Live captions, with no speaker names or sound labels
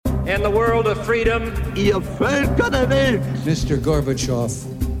in the world of freedom. Ihr Völker der Welt. Mr. Gorbachev,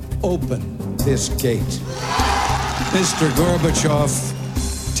 open this gate. Mr. Gorbachev,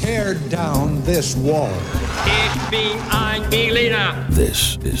 tear down this wall. Ich bin ein Berliner.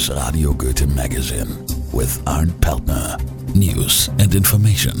 This is Radio Goethe Magazine with Arndt Peltner. News and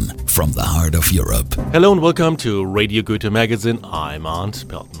information from the heart of Europe. Hello and welcome to Radio Goethe Magazine. I'm Arndt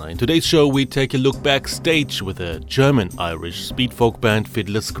Peltner. In today's show we take a look backstage with a German-Irish speed folk band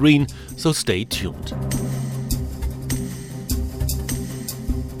Fiddler's Green, so stay tuned.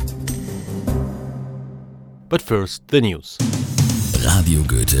 But first, the news. Radio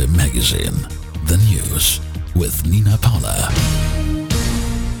Goethe Magazine. The news with Nina Paula.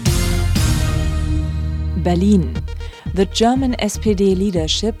 Berlin. The German SPD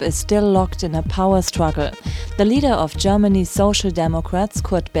leadership is still locked in a power struggle. The leader of Germany's Social Democrats,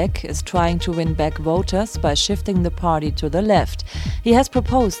 Kurt Beck, is trying to win back voters by shifting the party to the left. He has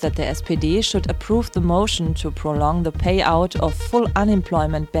proposed that the SPD should approve the motion to prolong the payout of full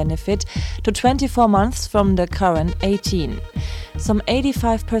unemployment benefit to 24 months from the current 18. Some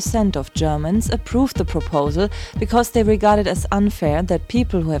 85% of Germans approved the proposal because they regard it as unfair that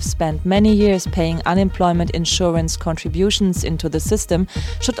people who have spent many years paying unemployment insurance contributions into the system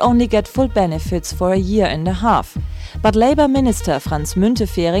should only get full benefits for a year and a half. But Labour Minister Franz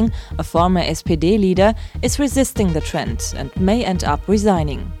Müntefering, a former SPD leader, is resisting the trend and may end up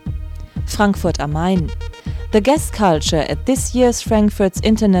resigning. Frankfurt am Main. The guest culture at this year's Frankfurt's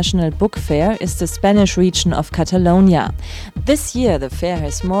International Book Fair is the Spanish region of Catalonia. This year the fair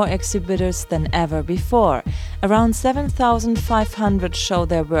has more exhibitors than ever before. Around 7,500 show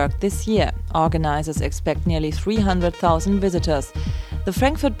their work this year. Organizers expect nearly 300,000 visitors. The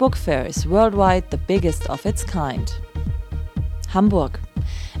Frankfurt Book Fair is worldwide the biggest of its kind. Hamburg.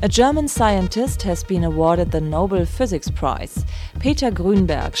 A German scientist has been awarded the Nobel Physics Prize. Peter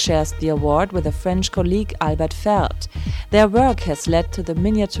Grünberg shares the award with a French colleague, Albert Fert. Their work has led to the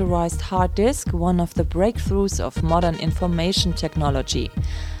miniaturized hard disk, one of the breakthroughs of modern information technology.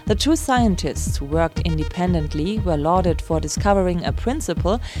 The two scientists who worked independently were lauded for discovering a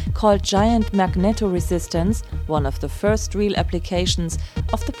principle called giant magnetoresistance, one of the first real applications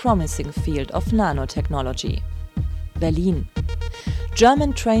of the promising field of nanotechnology. Berlin.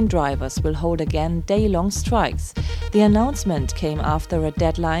 German train drivers will hold again day-long strikes. The announcement came after a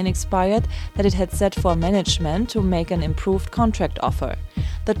deadline expired that it had set for management to make an improved contract offer.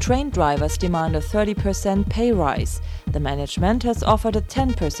 The train drivers demand a 30% pay rise. The management has offered a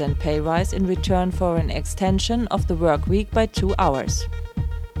 10% pay rise in return for an extension of the work week by 2 hours.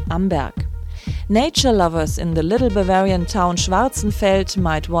 Amberg. Nature lovers in the little Bavarian town Schwarzenfeld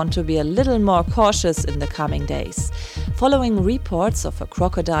might want to be a little more cautious in the coming days. Following reports of a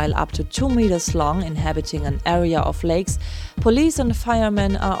crocodile up to 2 meters long inhabiting an area of lakes, police and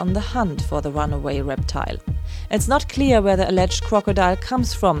firemen are on the hunt for the runaway reptile. It's not clear where the alleged crocodile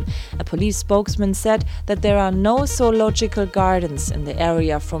comes from. A police spokesman said that there are no zoological gardens in the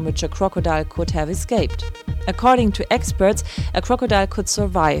area from which a crocodile could have escaped. According to experts, a crocodile could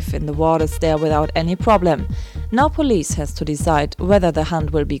survive in the waters there without any problem. Now police has to decide whether the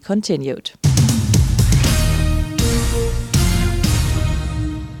hunt will be continued.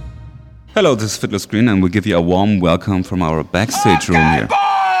 Hello, this is Fiddler's Green and we give you a warm welcome from our backstage room here.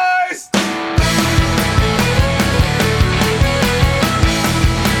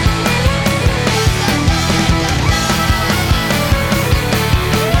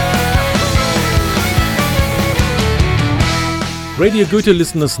 Radio Goethe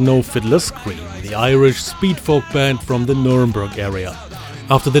listeners know Fiddler's Green, the Irish speed folk band from the Nuremberg area.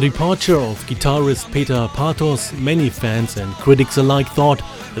 After the departure of guitarist Peter Patos, many fans and critics alike thought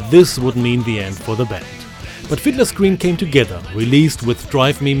that this would mean the end for the band. But Fiddler's Green came together, released with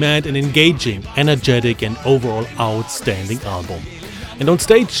Drive Me Mad, an engaging, energetic and overall outstanding album. And on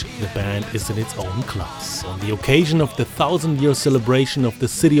stage, the band is in its own class. On the occasion of the 1,000-year celebration of the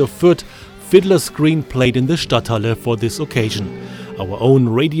city of Fürth, Fiddler's Green played in the Stadthalle for this occasion. Our own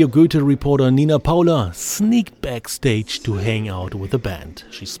Radio Goethe reporter Nina Paula sneaked backstage to hang out with the band.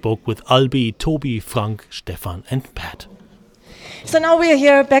 She spoke with Albi, Toby, Frank, Stefan and Pat. So now we are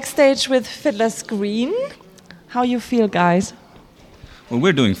here backstage with Fiddler's Green. How you feel, guys? Well,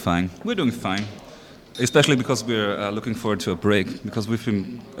 we're doing fine. Especially because we're looking forward to a break, because we've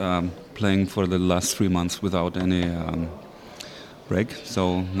been playing for the last 3 months without any break.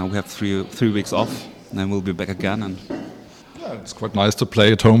 So now we have three weeks off, and then we'll be back again. And yeah, it's quite nice to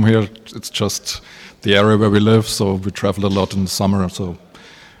play at home here. It's just the area where we live, so we travel a lot in the summer. So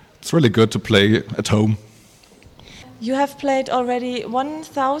it's really good to play at home. You have played already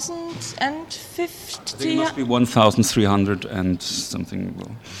 1,050. I think it must be 1,300 and something.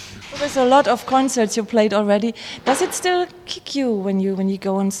 There's a lot of concerts you played already. Does it still kick you when you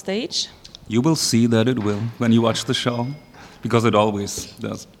go on stage? You will see that it will when you watch the show, because it always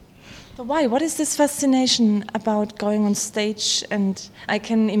does. So why? What is this fascination about going on stage? And I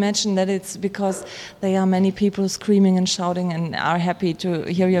can imagine that it's because there are many people screaming and shouting and are happy to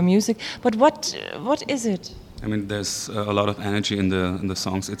hear your music. But what is it? I mean, there's a lot of energy in the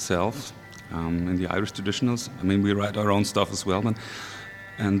songs itself, in the Irish traditionals. I mean, we write our own stuff as well,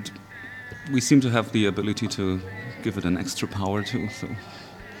 and we seem to have the ability to give it an extra power too. So.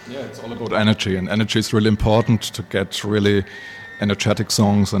 Yeah, it's all about energy, and energy is really important to get really energetic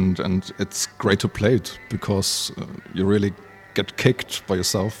songs, and it's great to play it because you really get kicked by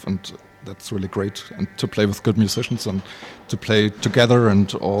yourself, and that's really great. And to play with good musicians and to play together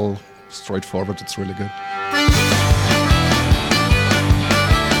and all straightforward, it's really good.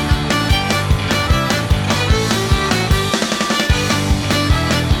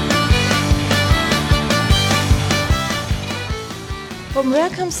 From where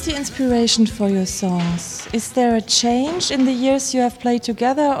comes the inspiration for your songs? Is there a change in the years you have played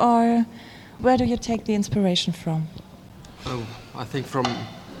together, or where do you take the inspiration from? Oh, I think from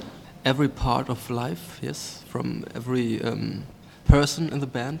every part of life, yes. From every person in the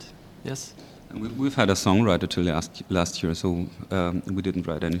band, yes. We've had a songwriter till last year, so we didn't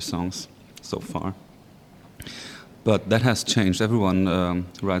write any songs so far. But that has changed. Everyone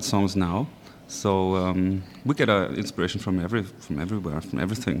writes songs now. So we get our inspiration from everywhere, from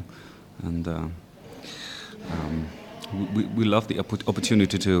everything, and we love the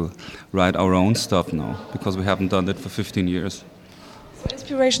opportunity to write our own stuff now, because we haven't done that for 15 years. So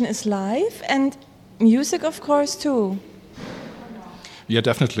inspiration is live, and music, of course, too. Yeah,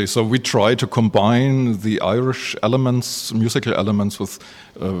 definitely. So we try to combine the Irish elements, musical elements, with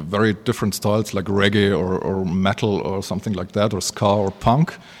very different styles like reggae or metal or something like that, or ska or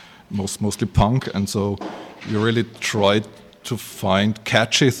punk. Mostly punk, and so you really try to find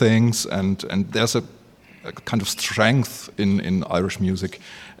catchy things, and there's a kind of strength in Irish music,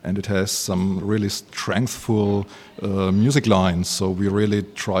 and it has some really strengthful music lines. So we really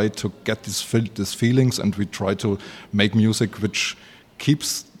try to get these feelings, and we try to make music which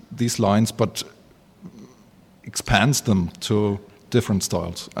keeps these lines but expands them to different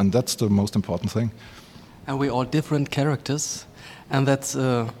styles, and that's the most important thing. And we're all different characters, and that's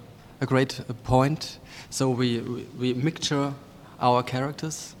a great point. So we mixture our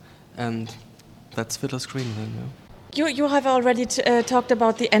characters, and that's Fiddler's Green then. Yeah. You have already talked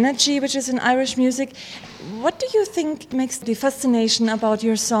about the energy which is in Irish music. What do you think makes the fascination about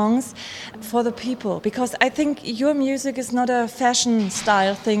your songs for the people? Because I think your music is not a fashion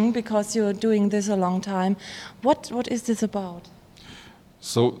style thing, because you're doing this a long time. What is this about?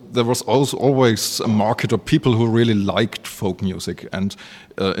 So there was also always a market of people who really liked folk music, and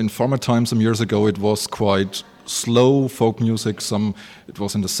in former times, some years ago, it was quite slow folk music. It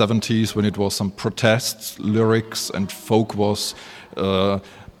was in the 70s when it was some protest lyrics, and folk was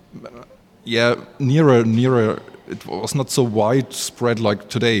nearer. It was not so widespread like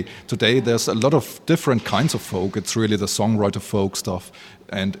today. Today, there's a lot of different kinds of folk. It's really the songwriter folk stuff,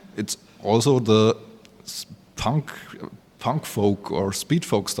 and it's also the punk folk or speed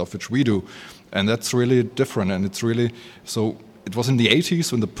folk stuff which we do, and that's really different. And it's really so. It was in the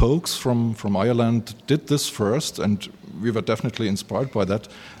 80s when the Pogues from Ireland did this first, and we were definitely inspired by that,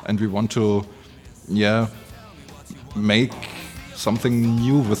 and we want to make something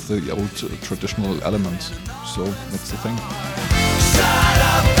new with the old traditional elements. So that's the thing. Shut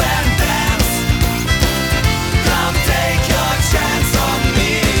up and dance. Come take your chance on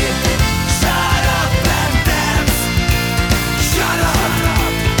me. Shut up and dance. Shut up.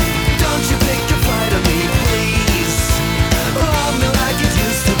 Don't you pick a fight on me, please. Love me like it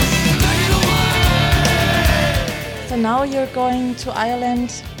used to be. So now you're going to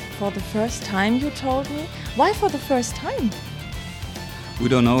Ireland for the first time, you told me. Why for the first time? We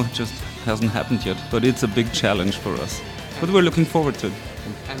don't know, it just hasn't happened yet, but it's a big challenge for us. But we're looking forward to it.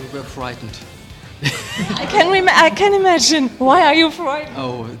 And we're frightened. I can imagine. Why are you frightened?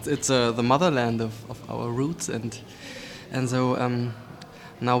 Oh, it's the motherland of our roots, and so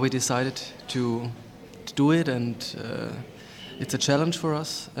now we decided to do it, and it's a challenge for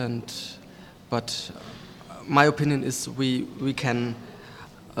us. But my opinion is we can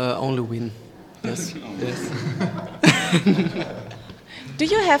only win. Yes. Yes. Do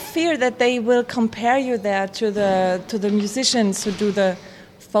you have fear that they will compare you there to the musicians who do the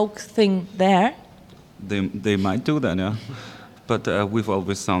folk thing there? They might do that, yeah. But we've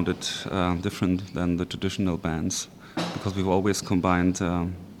always sounded different than the traditional bands, because we've always combined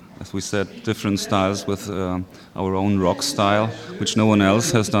as we said, different styles with our own rock style, which no one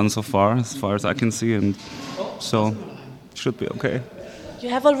else has done so far as I can see, and so should be okay. You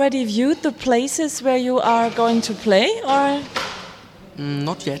have already viewed the places where you are going to play, or?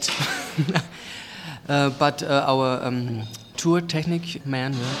 Not yet. But our tour technic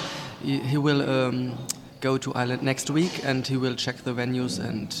man, he will go to Ireland next week, and he will check the venues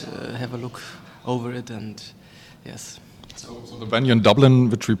and have a look over it, and yes. So the venue in Dublin,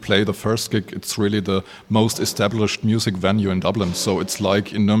 which we play the first gig, it's really the most established music venue in Dublin. So it's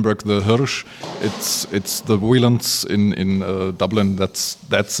like in Nuremberg the Hirsch, it's the Wielands in Dublin.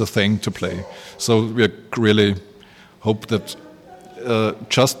 That's the thing to play. So we really hope that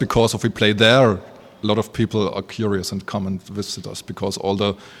just because if we play there, a lot of people are curious and come and visit us, because all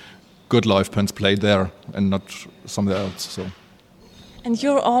the good live bands play there and not somewhere else. So. And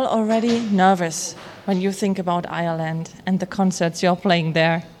you're all already nervous when you think about Ireland and the concerts you're playing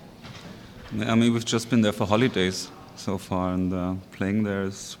there. I mean, we've just been there for holidays so far, and playing there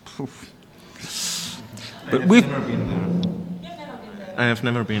is... But we've never been there. I have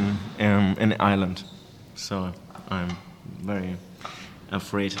never been in Ireland, so I'm very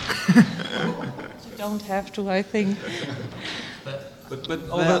afraid. You don't have to, I think.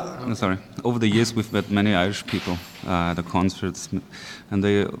 Over the years we've met many Irish people at the concerts, and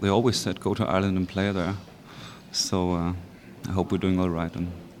they always said go to Ireland and play there. So I hope we're doing all right.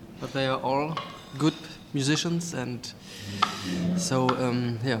 But they are all good musicians, and so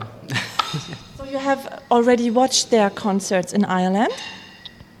yeah. So you have already watched their concerts in Ireland?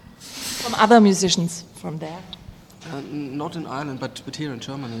 From other musicians from there? Not in Ireland, but here in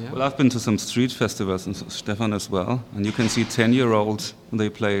Germany. Yeah? Well, I've been to some street festivals in Stefan as well, and you can see 10-year-olds, they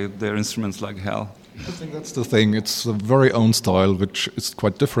play their instruments like hell. I think that's the thing. It's a very own style, which is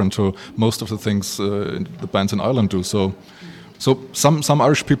quite different to most of the things the bands in Ireland do. So some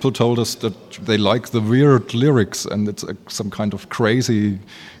Irish people told us that they like the weird lyrics, and it's some kind of crazy.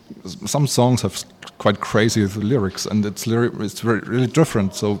 Some songs have quite crazy lyrics, and it's really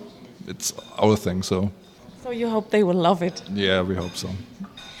different. So it's our thing. So you hope they will love it. Yeah, we hope so.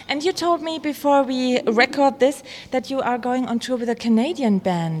 And you told me before we record this that you are going on tour with a Canadian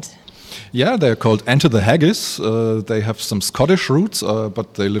band. Yeah, they're called Enter the Haggis. They have some Scottish roots,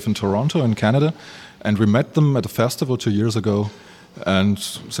 but they live in Toronto in Canada. And we met them at a festival 2 years ago. And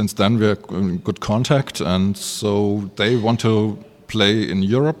since then we're in good contact. And so they want to play in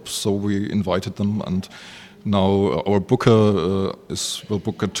Europe, so we invited them. And now our booker will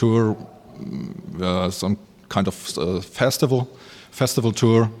book a tour, some kind of festival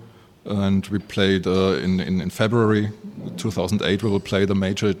tour, and we played in February 2008. We will play the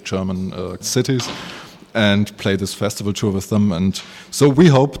major German cities and play this festival tour with them, and so we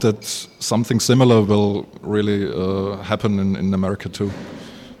hope that something similar will really happen in America too.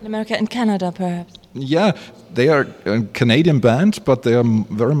 In America and Canada, perhaps. Yeah, they are a Canadian band, but they are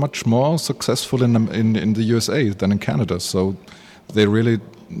very much more successful in the USA than in Canada. So they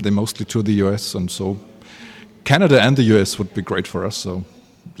mostly tour the US, and so Canada and the US would be great for us. So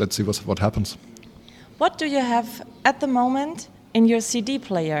let's see what happens. What do you have at the moment in your CD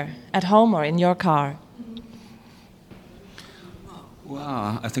player, at home or in your car?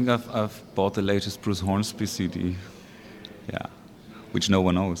 Wow, I think I've bought the latest Bruce Hornsby CD. Yeah, which no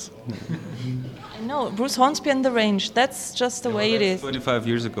one knows. I know, Bruce Hornsby and the Range, that's just the way it is. 25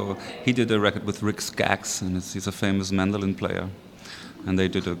 years ago, he did a record with Rick Skaggs, and he's a famous mandolin player. And they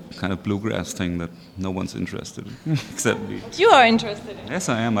did a kind of bluegrass thing that no one's interested in, except me. You are interested in it? Yes,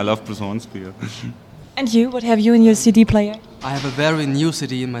 I am. I love Bruce Hornsby. And you, what have you in your CD player? I have a very new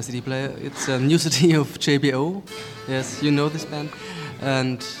CD in my CD player. It's a new CD of JBO. Yes, you know this band.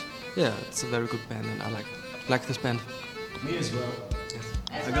 And yeah, it's a very good band, and I like this band. Me as well.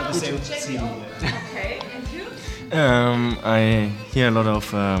 Yes. I got the same CD. Okay, and you? I hear a lot of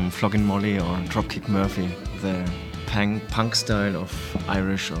Flogging Molly or Dropkick Murphy, the punk style of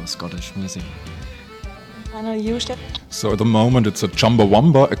Irish or Scottish music. Finally, you, Steph? So at the moment it's a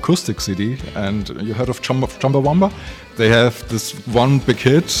Chumbawamba acoustic CD, and you heard of Chumbawamba? They have this one big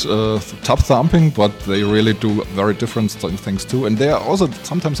hit, Tub Thumping, but they really do very different things too. And they are also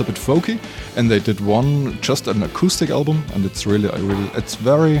sometimes a bit folky, and they did just an acoustic album, and it's it's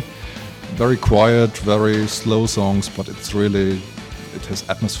very, very quiet, very slow songs, but it has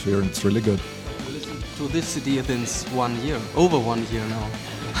atmosphere, and it's really good. To this CD since 1 year, over 1 year now.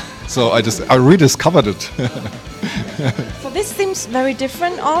 So I rediscovered it. So this seems very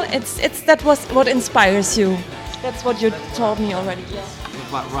different. That was what inspires you. That's what you told me already. Yeah.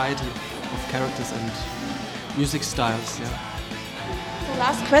 A variety of characters and music styles. Yeah. So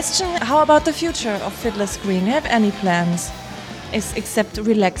last question: how about the future of Fiddler's Green? Do you have any plans? is except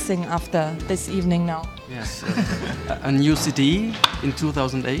relaxing after this evening now? Yes, a new CD in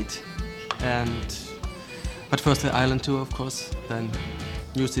 2008, but first the Ireland tour, of course. Then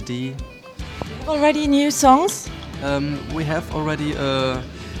new CD. Already new songs? We have already. We're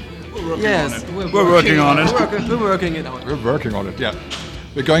working on it. We're working it out. We're working on it. Yeah,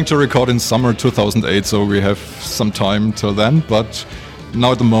 we're going to record in summer 2008, so we have some time till then. But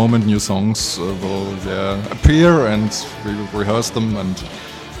now at the moment, new songs will appear, and we will rehearse them, and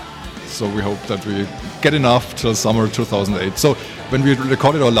so we hope that we get enough till summer 2008. So when we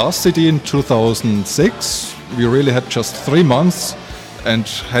recorded our last CD in 2006, we really had just 3 months and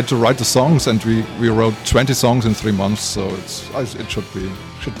had to write the songs, and we wrote 20 songs in 3 months, so it should be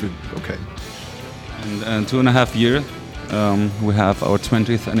okay. And 2.5 years, we have our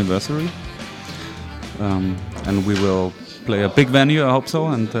 20th anniversary, and we will play a big venue, I hope so,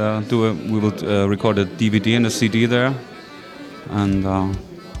 and we will record a DVD and a CD there, and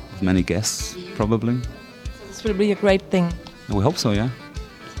with many guests probably. This will be a great thing. We hope so, yeah.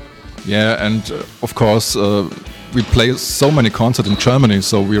 Yeah, and of course we play so many concerts in Germany,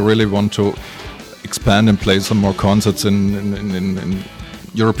 so we really want to expand and play some more concerts in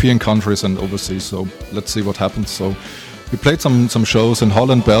European countries and overseas. So let's see what happens. So we played some shows in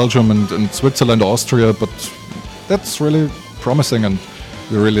Holland, Belgium, and Switzerland, Austria, but that's really promising, and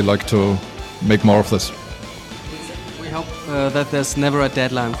we really like to make more of this. We hope that there's never a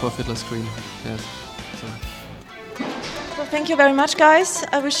deadline for Fiddler's Green. Yes. Well, thank you very much, guys.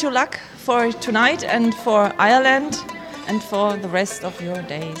 I wish you luck for tonight and for Ireland and for the rest of your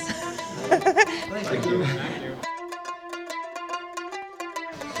days. Thank you.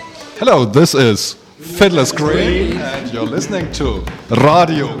 Hello, this is Fiddler's Green, and you're listening to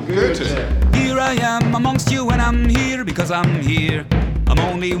Radio Goethe. Here I am amongst you, and I'm here because I'm here. I'm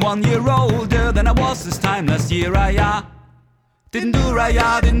only 1 year older than I was this time last year. Didn't do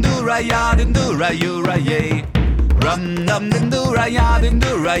raya, didn't do raya, didn't do rayu raye. Rum dum didn't do raya, didn't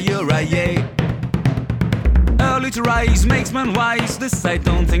do rayu raye. Early to rise makes man wise, this I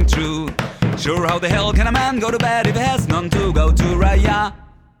don't think true. Sure, how the hell can a man go to bed if he has none to go to raya?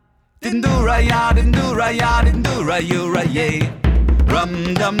 Didn't do raya, didn't do raya, didn't do rayu raye.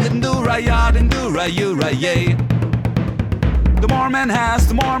 Rum dum didn't do raya, didn't do rayu raye. The more man has,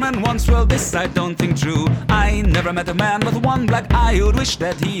 the more man wants. Well, this I don't think true. I never met a man with one black eye who'd wish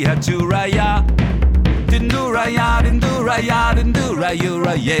that he had two raya. Didn't do raya, didn't do raya, didn't do rayu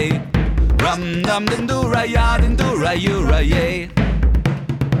raye. Rum dum didn't do raya, didn't do rayu raye.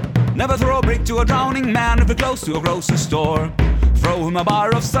 Never throw a brick to a drowning man if we're close to a grocery store. Throw him a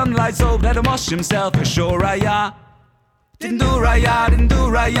bar of sunlight soap, let him wash himself ashore. Raya, didn't do raya, didn't do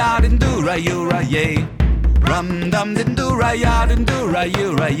raya, didn't do rayu raye. Rum dum didn't do raya, didn't do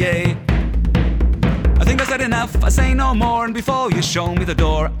rayu raye. I think I said enough, I say no more, and before you show me the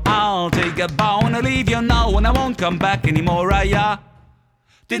door, I'll take a bow and I'll leave you now, and I won't come back anymore. Raya,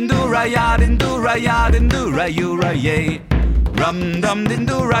 didn't do raya, didn't do raya, didn't do rayu raye. Rum dum didn't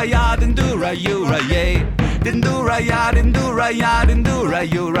do raya, didn't do rayu raye. Didn't do raya, didn't do raya, didn't do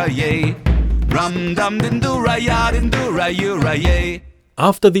rayu raye. Rum dum didn't do raya, didn't do rayu raye.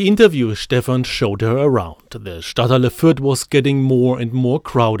 After the interview, Stefan showed her around. The Stadthalle Fürth was getting more and more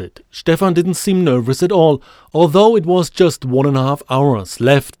crowded. Stefan didn't seem nervous at all, although it was just 1.5 hours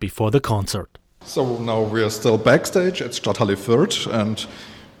left before the concert. So now we are still backstage at Stadthalle Fürth, and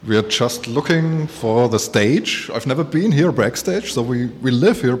we are just looking for the stage. I've never been here backstage, so we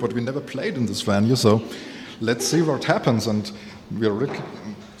live here, but we never played in this venue, so let's see what happens. And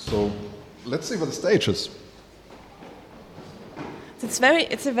so let's see where the stage is.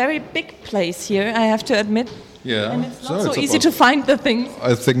 It's a very big place here, I have to admit. Yeah. And it's not so easy to find the things.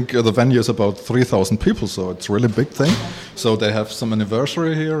 I think the venue is about 3,000 people, so it's really a big thing. So they have some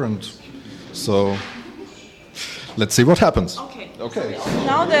anniversary here, and so let's see what happens. Okay.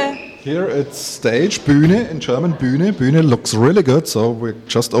 Now here it's stage, Bühne in German, Bühne. Bühne looks really good, so we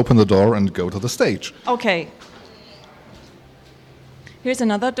just open the door and go to the stage. Okay. Here's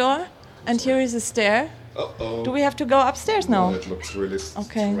another door, and here is a stair. Uh-oh. Do we have to go upstairs now? No, it looks really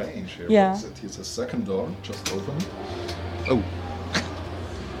strange here. Yeah. Here's a second door, just open. Oh.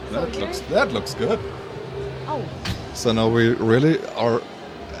 That looks good. Oh. So now we really are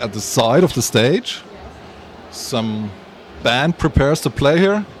at the side of the stage. Some band prepares to play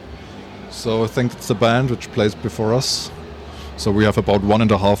here. So I think it's the band which plays before us. So we have about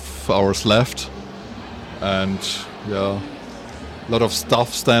 1.5 hours left. And yeah, a lot of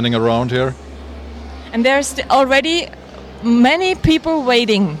stuff standing around here. And there's already many people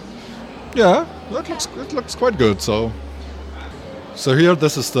waiting. Yeah, it looks quite good. So here,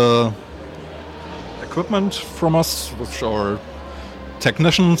 this is the equipment from us, which are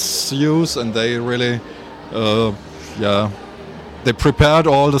technicians use, and they really, they prepared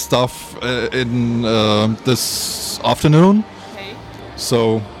all the stuff in this afternoon. Okay.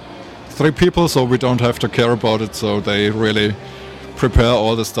 So 3 people, so we don't have to care about it. So they really prepare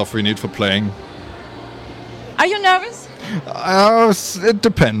all the stuff we need for playing. Are you nervous? It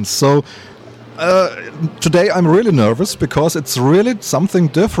depends. So today I'm really nervous because it's really something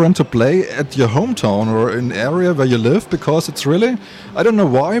different to play at your hometown or in area where you live, because it's really, I don't know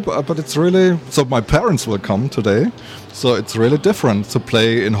why, but it's really, so my parents will come today, so it's really different to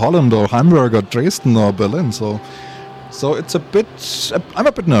play in Holland or Hamburg or Dresden or Berlin. So it's a bit, I'm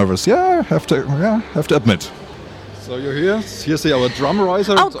a bit nervous. Yeah, have to admit. So you're here. Here's our drum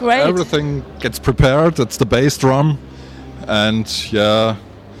riser. Oh, great! Everything gets prepared. That's the bass drum, and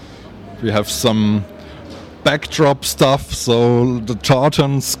we have some backdrop stuff. So the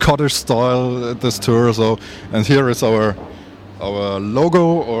tartan Scottish style at this tour. So, and here is our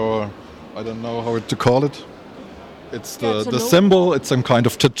logo, or I don't know how to call it. It's the symbol. It's some kind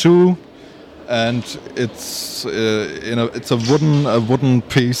of tattoo, and it's it's a wooden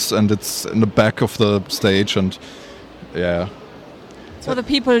piece, and it's in the back of the stage. And yeah. So the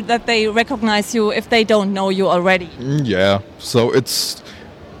people that they recognize you if they don't know you already. Yeah. So it's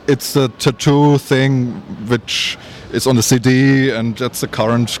the tattoo thing which is on the CD, and that's the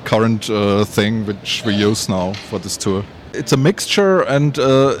current thing which we use now for this tour. It's a mixture, and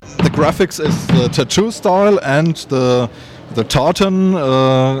the graphics is the tattoo style and the tartan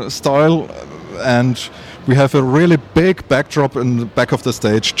style, and we have a really big backdrop in the back of the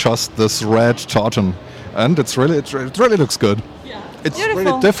stage, just this red tartan. And it really looks good. Yeah. It's beautiful.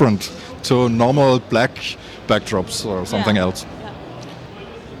 Really different to normal black backdrops or something else. Yeah.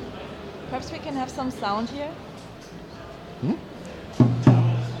 Perhaps we can have some sound here.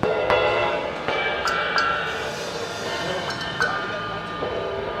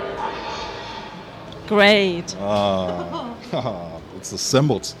 Great. It's the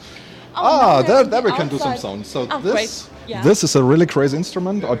cymbals. There we can do some sound. So this is a really crazy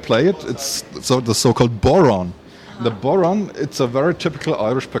instrument. I play it. It's the so-called bodhrán. The bodhrán, it's a very typical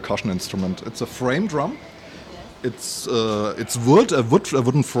Irish percussion instrument. It's a frame drum. It's wood, a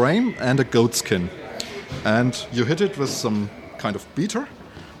wooden frame, and a goat skin. And you hit it with some kind of beater,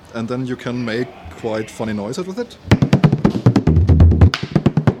 and then you can make quite funny noises with it.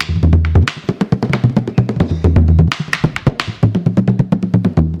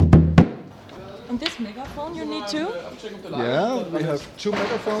 You need 2? Yeah, we have 2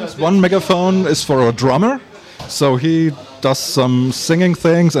 megaphones. One megaphone is for a drummer, so he does some singing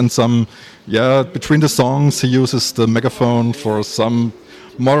things, and some, between the songs he uses the megaphone for some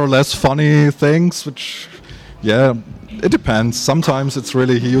more or less funny things, which, it depends. Sometimes it's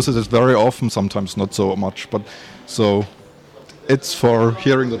really, he uses it very often, sometimes not so much, but so it's for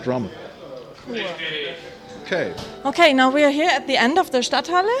hearing the drum. Cool. Okay, now we are here at the end of the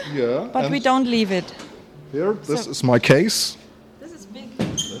Stadthalle, but we don't leave it. Here, this is my case. This is big.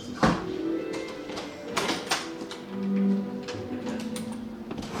 This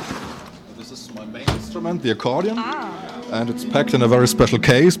is my main instrument, the accordion. And it's packed in a very special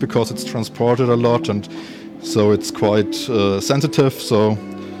case because it's transported a lot, and so it's quite sensitive. So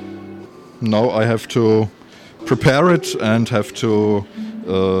now I have to prepare it and have to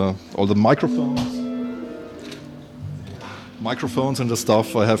all the microphones and the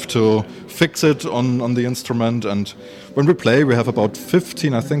stuff, I have to fix it on the instrument. And when we play, we have about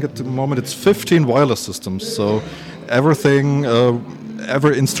 15, I think at the moment it's 15 wireless systems. So everything,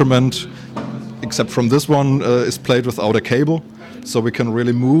 every instrument except from this one is played without a cable. So we can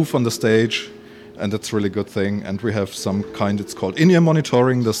really move on the stage, and that's a really good thing. And we have some kind, it's called in-ear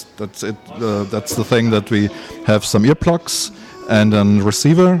monitoring. That's it. That's the thing that we have some earplugs and a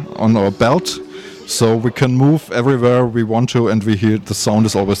receiver on our belt. So we can move everywhere we want to, and we hear the sound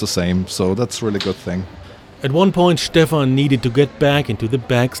is always the same. So that's a really good thing. At one point, Stefan needed to get back into the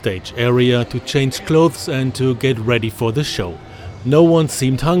backstage area to change clothes and to get ready for the show. No one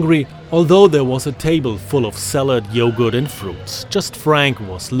seemed hungry, although there was a table full of salad, yogurt and fruits. Just Frank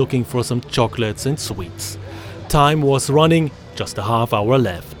was looking for some chocolates and sweets. Time was running, just a half hour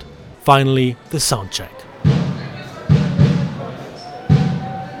left. Finally, the sound check.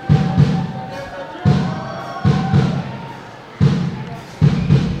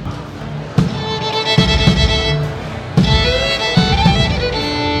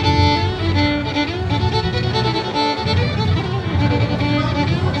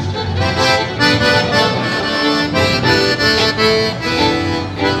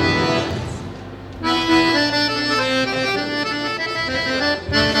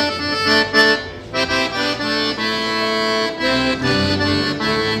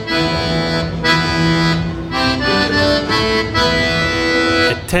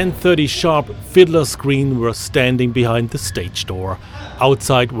 10:30 sharp, Fiddler's Green were standing behind the stage door.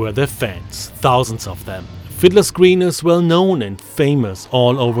 Outside were their fans, thousands of them. Fiddler's Green is well known and famous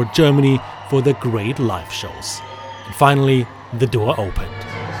all over Germany for their great live shows. And finally, the door opened.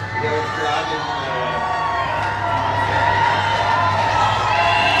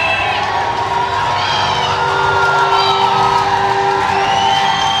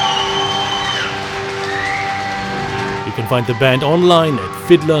 You can find the band online at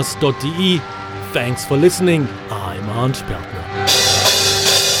fiddlers.de. Thanks for listening. I'm Arndt Peltner.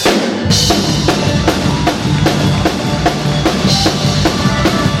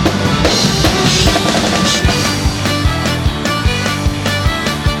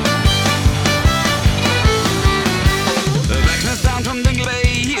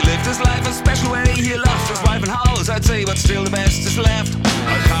 I'd say, but still the best is left.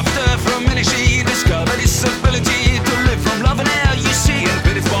 After from many she discovered his ability to live from love and air. You see, a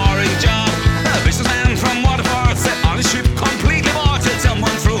pretty boring job. A businessman from Waterford set on his ship completely boarded.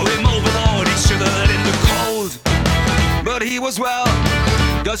 Someone threw him overboard. He shivered in the cold, but he was well,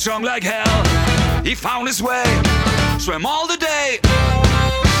 got strong like hell. He found his way, swam all the day.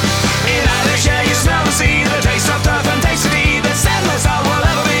 In Irish air you smell and see the taste of turf and tasty. The sandals I will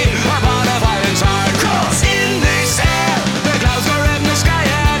ever be a part of Ireland's heart. 'Cause in this air, the clouds are in the sky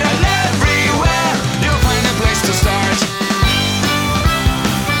and everywhere you'll find a place to start.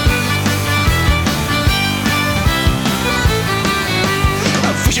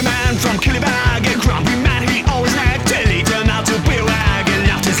 A fisherman from Killybeag, a grumpy man he always nagged till he turned out to be a rag and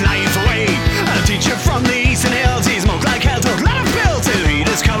laughed his life away. A teacher from the Eastern Hills, he smoked like hell, took a lot of pills till he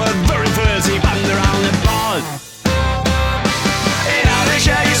discovered very first he banged around the ball. In Irish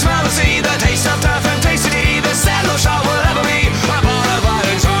air you smell and see the taste of turf and tasty. The sandal shop will ever be a part of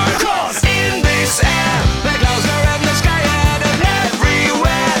Ireland's heart. 'Cause in this air, the clouds are in the sky and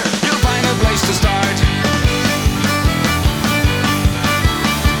everywhere you'll find a place to start.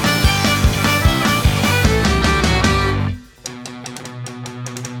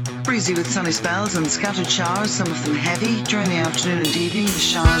 Breezy with sunny spells and scattered showers, some of them heavy. During the afternoon and evening, the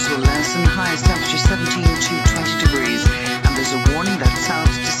showers will lessen. Highest temperature 17 to 20 degrees. And there's a warning that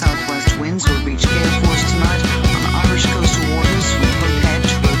south to southwest winds will reach gale force tonight on Irish coastal waters from Hopehead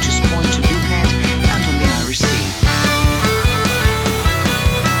to Roach's Point to Lukehead and on the Irish Sea.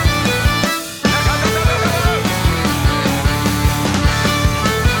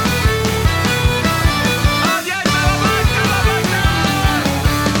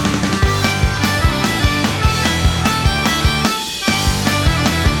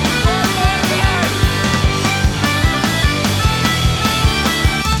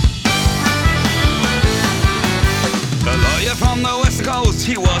 From the west coast,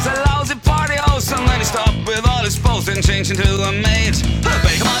 he was a lousy party host, and then he stopped with all his posts and changed into a maid. A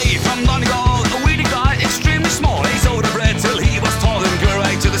baker Mae from Donegal, a weedy guy, extremely small. He sold the bread till he was tall and grew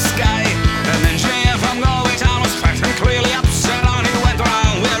right to the sky. And then Shane from Galway town was fat and clearly upset on. He went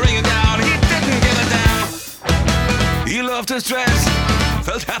around wearing it down, he didn't give a damn. He loved his dress,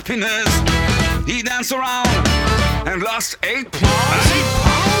 felt happiness. He danced around and lost 8 pounds. 8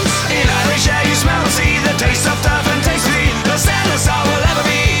 pounds? In Irish air you smell and see the taste of turf and tasty. The saddest I will ever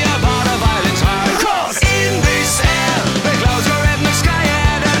be